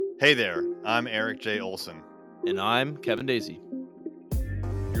Hey there, I'm Eric J. Olson. And I'm Kevin Daisy.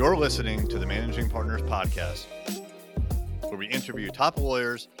 You're listening to the Managing Partners Podcast, where we interview top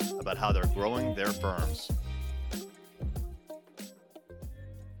lawyers about how they're growing their firms.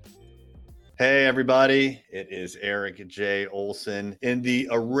 Hey, everybody. It is Eric J. Olson in the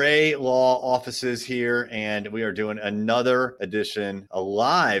Array Law offices here, and we are doing another edition, a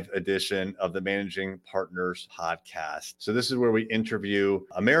live edition of the Managing Partners Podcast. So this is where we interview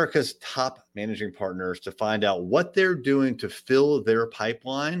America's top managing partners to find out what they're doing to fill their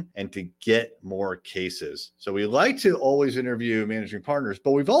pipeline and to get more cases. So we like to always interview managing partners,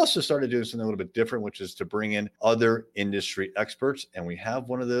 but we've also started doing something a little bit different, which is to bring in other industry experts. And we have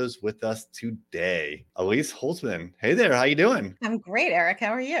one of those with us today, Elise Holtzman. Hey there, how you doing? I'm great, Eric.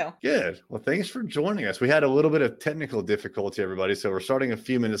 How are you? Good. Well, thanks for joining us. We had a little bit of technical difficulty, everybody, so we're starting a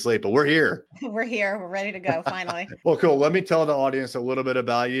few minutes late, but we're here. We're here. We're ready to go, finally. Well, cool. Let me tell the audience a little bit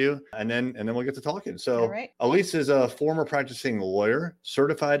about you, and then we'll get to talking. So right. Elise is a former practicing lawyer,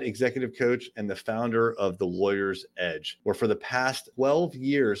 certified executive coach, and the founder of The Lawyer's Edge, where for the past 12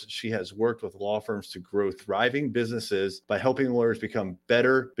 years, she has worked with law firms to grow thriving businesses by helping lawyers become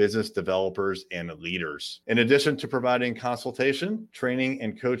better business developers and leaders. In addition to providing consultation, training,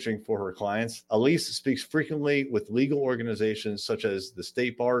 and coaching for her clients, Elise speaks frequently with legal organizations such as the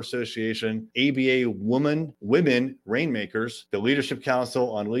State Bar Association, ABA Women Rainmakers, the Leadership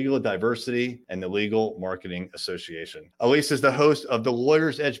Council on Legal Diversity, and the Legal Marketing Association. Elise is the host of the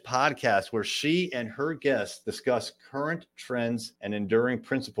Lawyer's Edge podcast, where she and her guests discuss current trends and enduring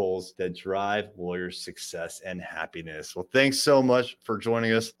principles that drive lawyers' success and happiness. Well, thanks so much for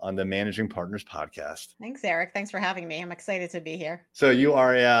joining us on the Managing Partners podcast. Thanks, Eric. Thanks for having me. I'm excited to be here. So you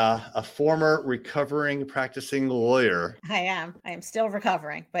are a former recovering practicing lawyer. I am still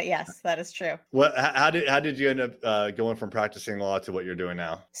recovering, but yes, that is true. How did you end up going from practicing law to what you're doing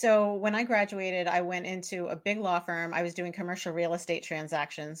now? So when I graduated, I went into a big law firm. I was doing commercial real estate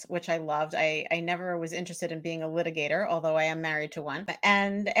transactions, which I loved. I never was interested in being a litigator, although I am married to one.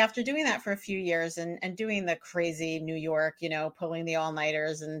 And after doing that for a few years and doing the crazy New York, pulling the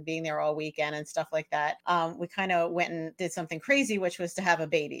all-nighters and being there all weekend and stuff like that, we kind of went and did something crazy, which was to have a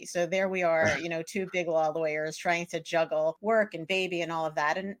baby. So there we are, two big law lawyers trying to juggle work and baby and all of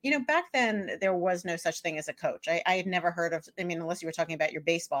that. And, back then there was no such thing as a coach. I had never heard of, unless you were talking about your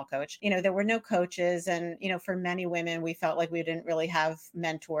baseball coach, there were no coaches. And, for many women, we felt like we didn't really have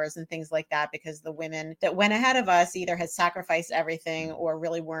mentors and things like that, because the women that went ahead of us either had sacrificed everything or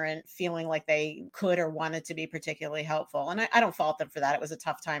really weren't feeling like they could or wanted to be particularly helpful. And I don't fault them for that. It was a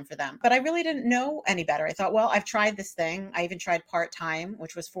tough time for them, but I really didn't know any better. I thought, well, I've tried this thing. I even tried part-time,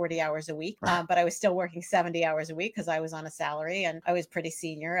 which was 40 hours a week, but I was still working 70 hours a week because I was on a salary and I was pretty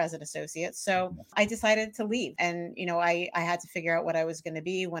senior as an associate. So I decided to leave. And, I had to figure out what I was going to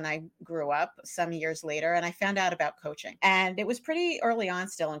be when I grew up some years later. And I found out about coaching, and it was pretty early on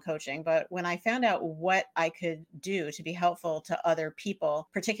still in coaching. But when I found out what I could do to be helpful to other people,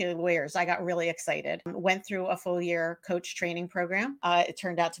 particularly lawyers, I got really excited. Went through a full year coach training program. It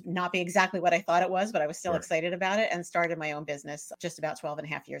turned out to not be exactly what I thought it was, but I was still excited about it, and started my own business just about 12 and a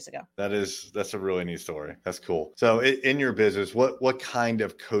half years ago. That's a really neat story. That's cool. So in your business, what kind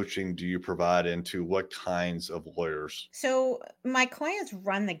of coaching do you provide into what kinds of lawyers? So my clients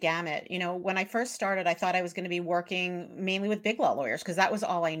run the gamut. When I first started, I thought I was going to be working mainly with big law lawyers because that was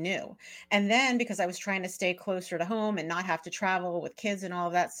all I knew. And then because I was trying to stay closer to home and not have to travel with kids and all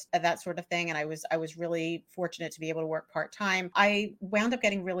of that sort of thing, and I was really fortunate to be able to work part-time, I wound up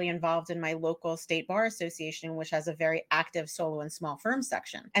getting really involved in my local State Bar Association, which has a very active solo and small firm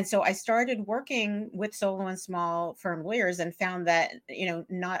section. And so I started working with solo and small firm lawyers and found that,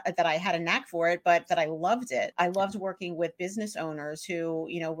 not that I had a knack for it, but that I loved it. I loved working with business owners who,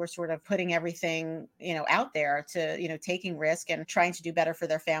 were sort of putting everything, out there to, taking risk and trying to do better for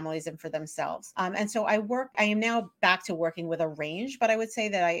their families and for themselves. And so I am now back to working with a range, but I would say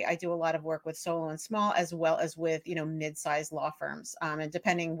that I do a lot of work with solo and small as well as with, mid-sized law firms. And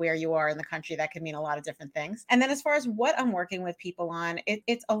depending where you are in the country, that can mean a lot of different things. And then as far as what I'm working with people on,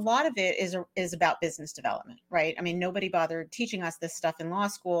 it's a lot of it is about business development, right? Nobody bothered teaching us this stuff in law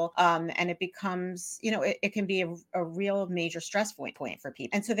school. And it becomes, it can be a real major stress point for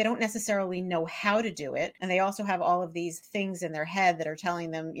people. And so they don't necessarily know how to do it. And they also have all of these things in their head that are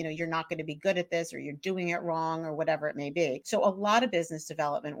telling them, you're not going to be good at this, or you're doing it wrong, or whatever it may be. So a lot of business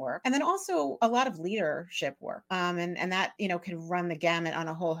development work, and then also a lot of leadership work. And that, can run the gamut on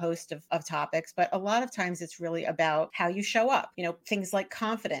a whole host of topics. topics, but a lot of times it's really about how you show up, things like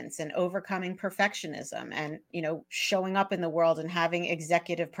confidence and overcoming perfectionism and, showing up in the world and having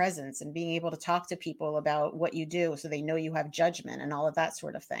executive presence and being able to talk to people about what you do so they know you have judgment and all of that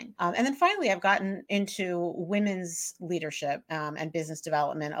sort of thing. And then finally, I've gotten into women's leadership and business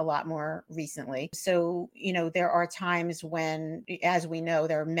development a lot more recently. So, there are times when, as we know,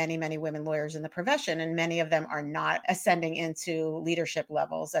 there are many, many women lawyers in the profession, and many of them are not ascending into leadership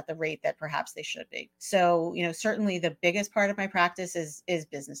levels at the rate that perhaps they should be. So, certainly the biggest part of my practice is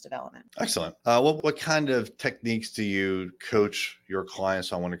business development. Excellent. What kind of techniques do you coach your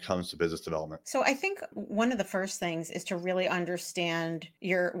clients on when it comes to business development? So I think one of the first things is to really understand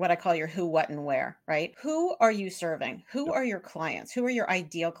what I call your who, what, and where, right? Who are you serving? Who are your clients? Who are your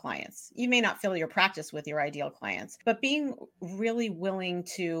ideal clients? You may not fill your practice with your ideal clients, but being really willing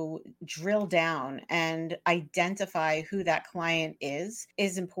to drill down and identify who that client is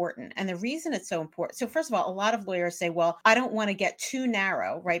important. And the reason it's so important. So first of all, a lot of lawyers say, well, I don't want to get too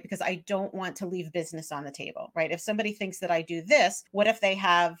narrow, right? Because I don't want to leave business on the table, right? If somebody thinks that I do this, what if they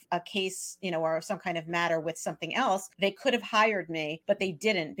have a case, or some kind of matter with something else? They could have hired me, but they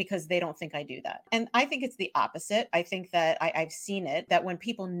didn't because they don't think I do that. And I think it's the opposite. I think that I've seen it, that when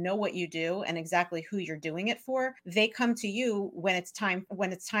people know what you do and exactly who you're doing it for, they come to you when it's time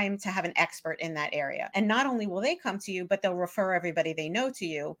to have an expert in that area. And not only will they come to you, but they'll refer everybody they know to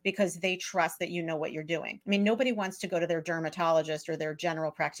you because they trust that you know what you're doing. I mean, nobody wants to go to their dermatologist or their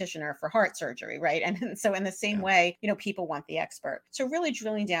general practitioner for heart surgery, right? And so in the same way, people want the expert. So really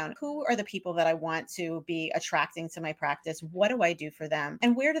drilling down, who are the people that I want to be attracting to my practice? What do I do for them?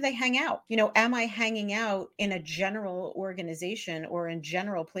 And where do they hang out? Am I hanging out in a general organization or in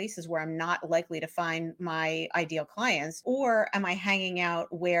general places where I'm not likely to find my ideal clients? Or am I hanging out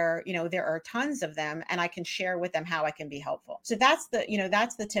where, there are tons of them and I can share with them how I can be helpful? So that's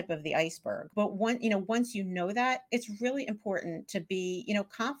the tip of the iceberg. But once you know that, it's really important to be,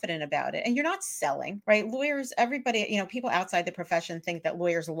 confident about it. And you're not selling, right? Lawyers, everybody, people outside the profession think that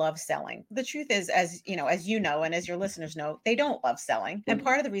lawyers love selling. The truth is, as you know, and as your listeners know, they don't love selling. And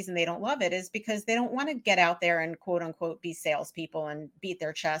part of the reason they don't love it is because they don't want to get out there and quote unquote be salespeople and beat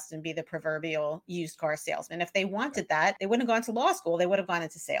their chest and be the proverbial used car salesman. If they wanted that, they wouldn't have gone to law school. They would have gone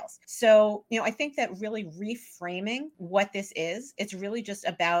into sales. So, I think that really reframing what this is, it's really just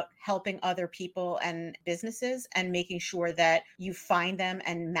about helping other people and businesses and making sure that you find them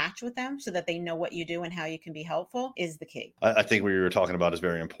and match with them so that they know what you do and how you can be helpful is the key. I think what you were talking about is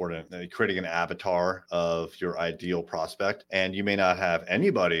very important. Creating an avatar of your ideal prospect. And you may not have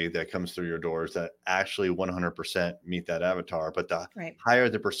anybody that comes through your doors that actually 100% meet that avatar, but the higher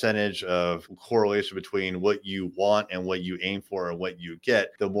the percentage of correlation between what you want and what you aim for and what you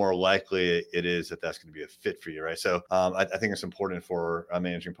get, the more likely it is that that's going to be a fit for you, right? So I think it's important for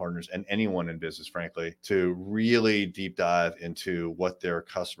managing partners and anyone in business, frankly, to really deep dive into what their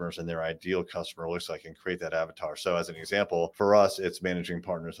customers and their ideal customer looks like and create that avatar. So as an example, for us, it's managing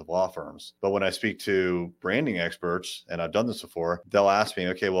partners of law firms. But when I speak to branding experts, and I've done this before, they'll ask me,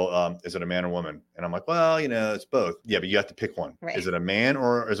 okay, well, is it a man or woman? And I'm like, well, it's both. Yeah, but you have to pick one. Right. Is it a man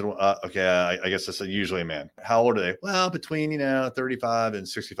or is it, okay, I guess it's usually a man. How old are they? Well, between, 35 and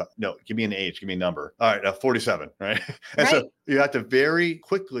 65. No, give me an age, give me a number. All right, 47, right? And so you have to very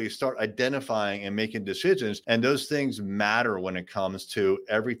quickly start identifying and making decisions. And those things matter when it comes to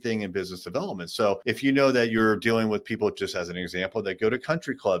everything in business development. So if you know that you're dealing with people, just as an example, that go to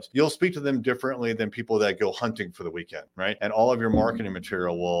country clubs, you'll speak to them differently than people that go hunting for the weekend, right? And all of your marketing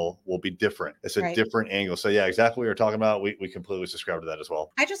material will be different. It's a different angle. So yeah, exactly what you're talking about. We completely subscribe to that as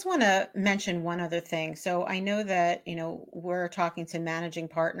well. I just want to mention one other thing. So I know that, we're talking to managing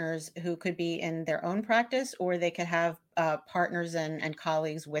partners who could be in their own practice, or they could have partners and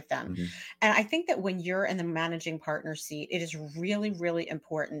colleagues with them. Mm-hmm. And I think that when you're in the managing partner seat, it is really, really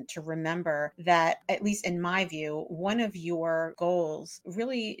important to remember that, at least in my view, one of your goals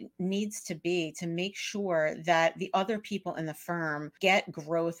really needs to be to make sure that the other people in the firm get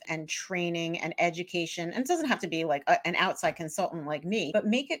growth and training and education. And it doesn't have to be like an outside consultant like me, but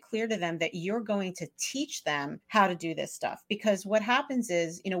make it clear to them that you're going to teach them how to do this stuff. Because what happens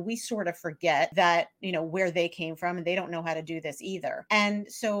is, we sort of forget that, where they came from, and they don't know how to do this either.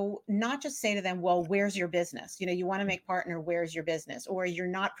 And so not just say to them, well, where's your business? You want to make partner, where's your business? Or you're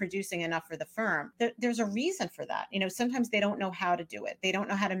not producing enough for the firm. There's a reason for that. Sometimes they don't know how to do it. They don't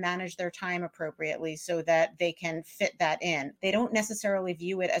know how to manage their time appropriately so that they can fit that in. They don't necessarily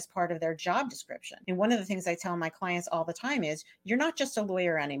view it as part of their job description. And one of the things I tell my clients all the time is, you're not just a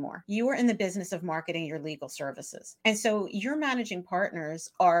lawyer anymore. You are in the business of marketing your legal services. And so your managing partners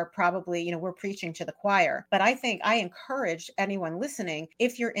are probably, we're preaching to the choir, but I think I encourage anyone listening,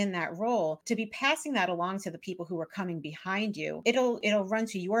 if you're in that role, to be passing that along to the people who are coming behind you. It'll run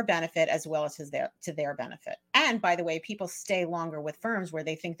to your benefit as well as to their benefit. And by the way, people stay longer with firms where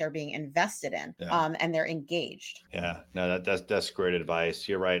they think they're being invested in, and they're engaged. Yeah, no, that's great advice.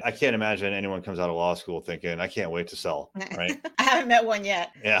 You're right. I can't imagine anyone comes out of law school thinking, I can't wait to sell, right? I haven't met one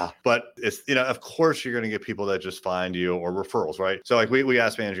yet. Yeah, but it's, of course you're going to get people that just find you or referrals, right? So like we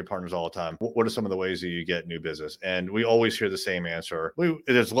ask managing partners all the time, what are some of the ways that you get new business? And we always hear the same answer.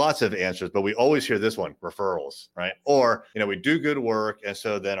 There's lots of answers, but we always hear this one, referrals, right? Or, we do good work. And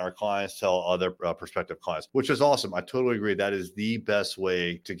so then our clients tell other prospective clients, which is awesome. I totally agree. That is the best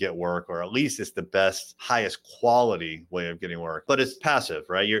way to get work, or at least it's the best, highest quality way of getting work, but it's passive,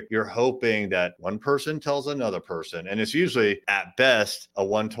 right? You're hoping that one person tells another person, and it's usually at best a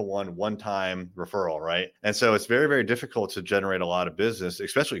one-to-one, one-time referral, right? And so it's very, very difficult to generate a lot of business,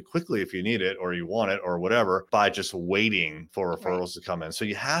 especially quickly if you need it or you want it or whatever, by just waiting for referrals to come in. So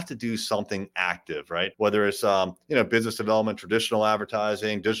you have to do something active, right? Whether it's business development, traditional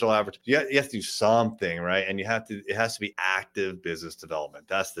advertising, digital advertising, you have to do something, right? And it has to be active business development.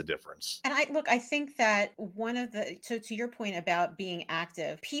 That's the difference. And I think that to your point about being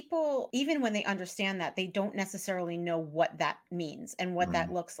active, people, even when they understand that, they don't necessarily know what that means and what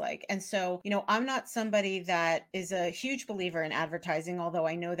that looks like. And so, I'm not somebody that is a huge believer in advertising, although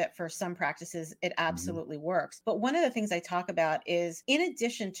I know that for some practices, it absolutely works. But one of the things I talk about is, in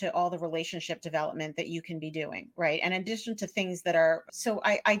addition to all the relationship development that you can be doing, right? And in addition to things that are, so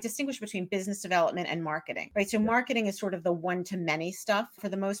I distinguish between business development and marketing, right? So marketing is sort of the one-to-many stuff for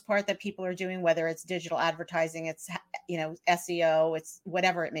the most part that people are doing, whether it's digital advertising, it's, SEO, it's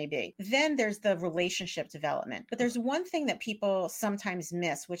whatever it may be. Then there's the relationship development. But there's one thing that people sometimes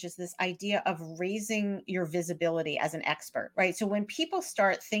miss, which is this idea of raising your visibility as an expert, right? So when people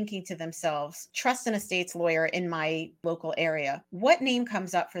start thinking to themselves, trust and estates lawyer in my local area, what name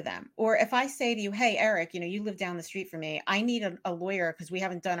comes up for them? Or if I say to you, hey, Eric, you live down the street from me, I need a lawyer because we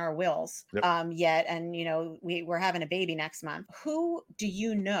haven't done our wills yet. And, we're having a baby next month. Who do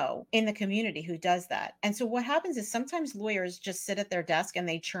you know in the community who does that? And so what happens is sometimes lawyers just sit at their desk and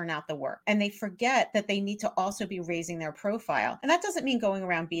they churn out the work, and they forget that they need to also be raising their profile. And that doesn't mean going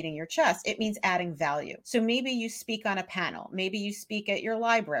around beating your chest. It means adding value. So maybe you speak on a panel, maybe you speak at your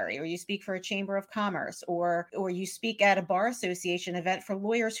library, or you speak for a chamber of commerce, or you speak at a bar association event for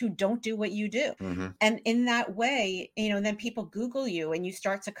lawyers who don't do what you do. And in that way, then people Google you and you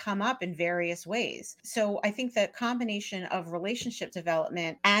start to come up in various ways. So I think that combination of relationship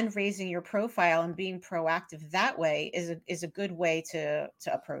development and raising your profile and being proactive that way is a good way to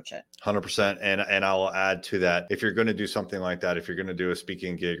approach it. 100%. And I will add to that, if you're going to do something like that, if you're going to do a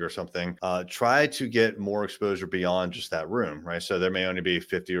speaking gig or something, try to get more exposure beyond just that room, right? So there may only be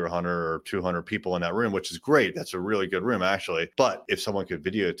 50 or 100 or 200 people in that room, which is great. That's a really good room, actually. But if someone could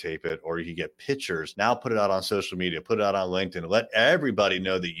videotape it, or you get pictures, now put it out on social media, put it out on LinkedIn, let everybody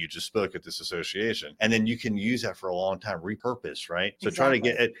know that you just spoke at this association. And then you can use that for a long time, repurpose, right? So try to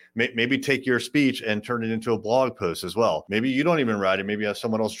get it, maybe take your speech and turn it into a blog post as well. Maybe you don't even write it. Maybe you have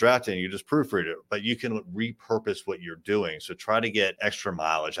someone else draft it and you just proofread it, but you can repurpose what you're doing. So try to get extra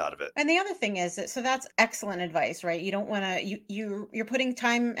mileage out of it. And the other thing is that, so that's excellent advice, right? You don't want to, you're putting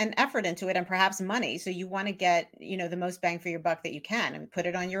time and effort into it, and perhaps money. So you want to get, the most bang for your buck that you can, and put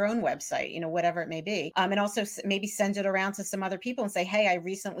it on your own website, whatever it may be. And also maybe send it around to some other people and say, hey, I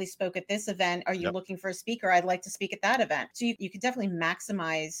recently spoke at this event. Are you looking for a speaker? I'd like to speak at that event. So you can definitely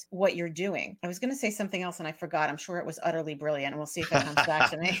maximize what you're doing. I was going to say something else and I forgot. I'm sure it was utterly brilliant, and we'll see if it comes back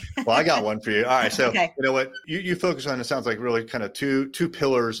to me. Well, I got one for you. All right. So okay. You know what you focus on, it sounds like really kind of two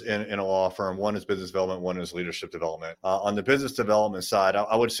pillars in a law firm. One is business development. One is leadership development. On the business development side,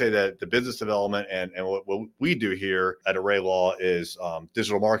 I would say that the business development and what we do here at Array Law is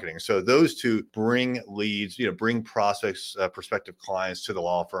digital marketing. So those two bring leads, bring prospects, prospective clients to the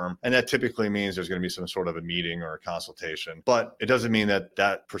law firm. And that typically means there's going to be some sort of a meeting or a consultation, but it doesn't mean that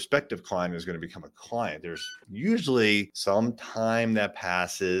that prospective client is going to become a client. There's usually some time that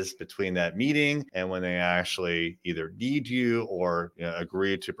passes between that meeting and when they actually either need you or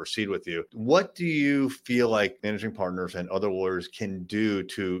agree to proceed with you. What do you feel like managing partners and other lawyers can do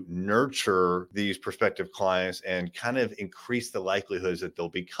to nurture these prospective clients and kind of increase the likelihoods that they'll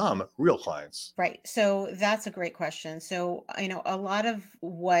become real clients? Right. So that's a great question. So, a lot of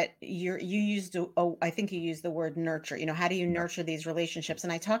what you used, I think you used the word nurture. How do you nurture these relationships?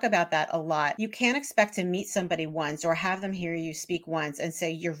 And I talk about that a lot. You can't expect to meet somebody once or have them hear you speak once and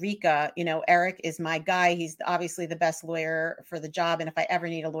say, Eureka, Eric is my guy. He's obviously the best lawyer for the job. And if I ever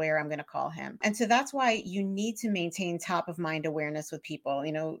need a lawyer, I'm going to call him. And so that's why you need to maintain top of mind awareness with people.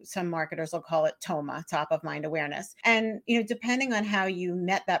 Some marketers will call it TOMA, top of mind awareness. And, depending on how you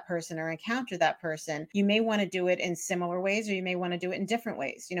met that person or encountered that person, you may want to do it in similar ways, or you may want to do it in different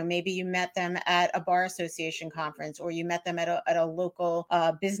ways. Maybe you met them at a bar association conference, or you met them at a local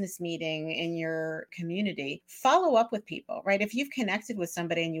business meeting in your community. Follow up with people, right? If you've connected with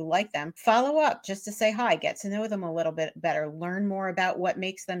somebody and you like them, follow up just to say hi, get to know them a little bit better, learn more about what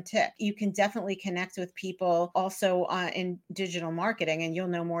makes them tick. You can definitely connect with people also in digital marketing, and you'll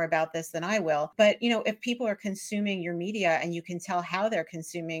know more about this than I will. But, if people are consuming your media and you can tell how they're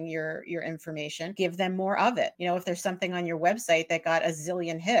consuming your information, give them more of it. If there's something on your website that got a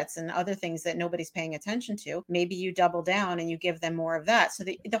zillion hits and other things that nobody's paying attention to, maybe you double down and you give them more of that. So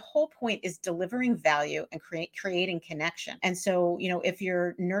the whole point is delivering value and creating connection. And so, if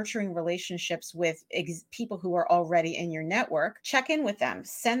you're nurturing relationships with people who are already in your network, check in with them,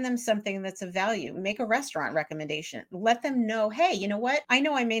 send them something that's of value, make a restaurant recommendation, let them know, hey, you know what? I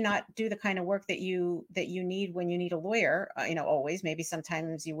know I may not do the kind of work that you need when you need a lawyer, always, maybe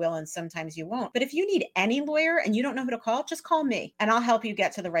sometimes you will and sometimes you won't. But if you need any lawyer and you don't know who to call, just call me and I'll help you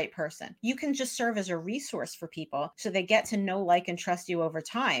get to the right person. You can just serve as a resource for people so they get to know, like, and trust you over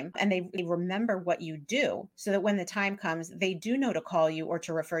time. And they remember what you do so that when the time comes, they do know to call you or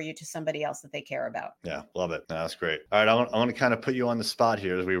to refer you to somebody else that they care about. Yeah, love it. No, that's great. All right, I want to kind of put you on the spot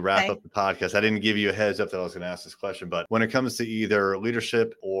here as we wrap up the podcast. I didn't give you a heads up that I was going to ask this question, but when it comes to either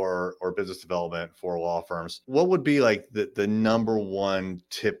leadership or business development for law firms, what would be like the number one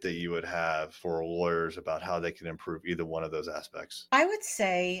tip that you would have for lawyers about how they can improve either one of those aspects? I would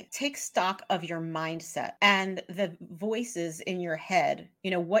say take stock of your mindset and the voices in your head,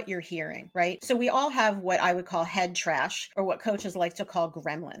 what you're hearing, right? So we all have what I would call head trash, or what coaches like to call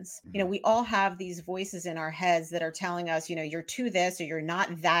gremlins. We all have these voices in our heads that are telling us, you're to this, or you're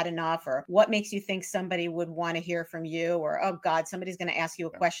not that enough, or what makes you think somebody would want to hear from you, or, oh God, somebody's going to ask you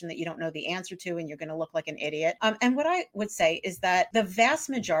a question that you don't know the answer to and you're going to look like an idiot. And what I would say is that the vast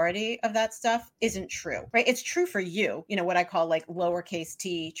majority of that stuff isn't true, right? It's true for you, what I call like lowercase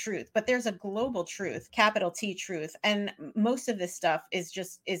t truth, but there's a global truth, capital T truth. And most of this stuff is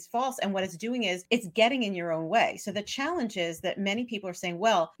false. And what it's doing is it's getting in your own way. So the challenge is that many people are saying,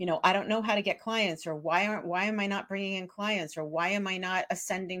 well, I don't know how to get clients, or why am I not bringing in clients, or why am I not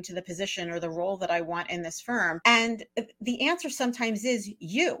ascending to the position or the role that I want in this firm? And the answer sometimes is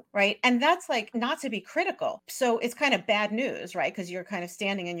you, right? And that's like not to be critical. So it's kind of bad news, right? Because you're kind of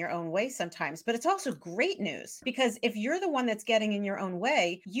standing in your own way sometimes, but it's also great news, because if you're the one that's getting in your own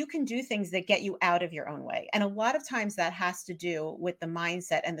way, you can do things that get you out of your own way. And a lot of times that has to do with the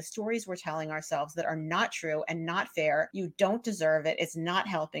mindset and the stories we're telling ourselves that are not true and not fair. You don't deserve it. It's not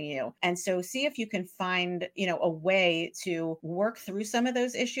helping you. And so see if you can find, a way to work through some of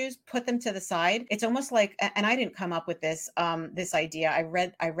those issues, put them to the side. It's almost like, and I didn't come up with this idea. I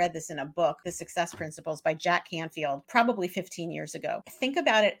read this in a book, The Success Principles by Jack Canfield, probably 15 years ago. Think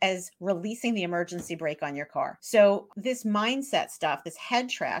about it as releasing the emergency brake on your car. So this mindset stuff, this head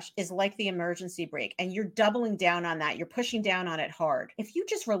trash, is like the emergency brake, and you're doubling down on that. You're pushing down on it hard. If you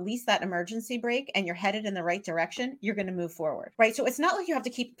just release that emergency brake and you're headed in the right direction, you're going to move forward, right? So it's not like you have to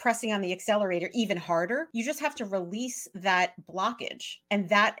keep pressing on the accelerator even harder. You just have to release that blockage, and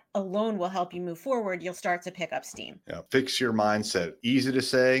that alone will help you move forward. You'll start to pick up steam. Yeah, fix your mindset. Easy to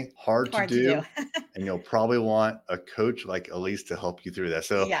say, hard to do. And you'll probably want a coach like Elise to help you through that.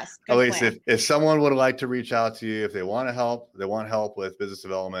 So yes, Elise, if someone would like to reach out to you, if they want help with business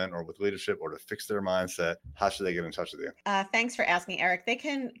development or with leadership or to fix their mindset, how should they get in touch with you? Thanks for asking, Eric. They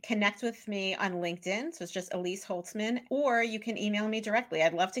can connect with me on LinkedIn. So it's just Elise Holtzman, or you can email me directly.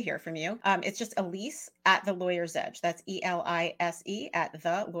 I'd love to hear from you. It's just Elise at The Lawyer's Edge. That's ELISE at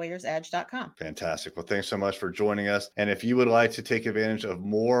thelawyersedge.com. Fantastic. Well, thanks so much for joining us. And if you would like to take advantage of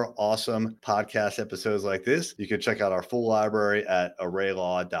more awesome podcast episodes like this, you can check out our full library at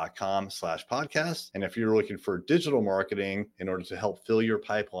arraylaw.com/podcast. And if you're looking for digital marketing in order to help fill your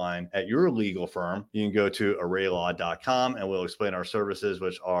pipeline at your legal firm, you can go to arraylaw.com and we'll explain our services,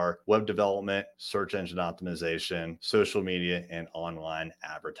 which are web development, search engine optimization, social media, and online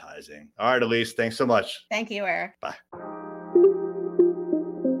advertising. All right, Elise, thanks so much. Thank you, Eric. Bye.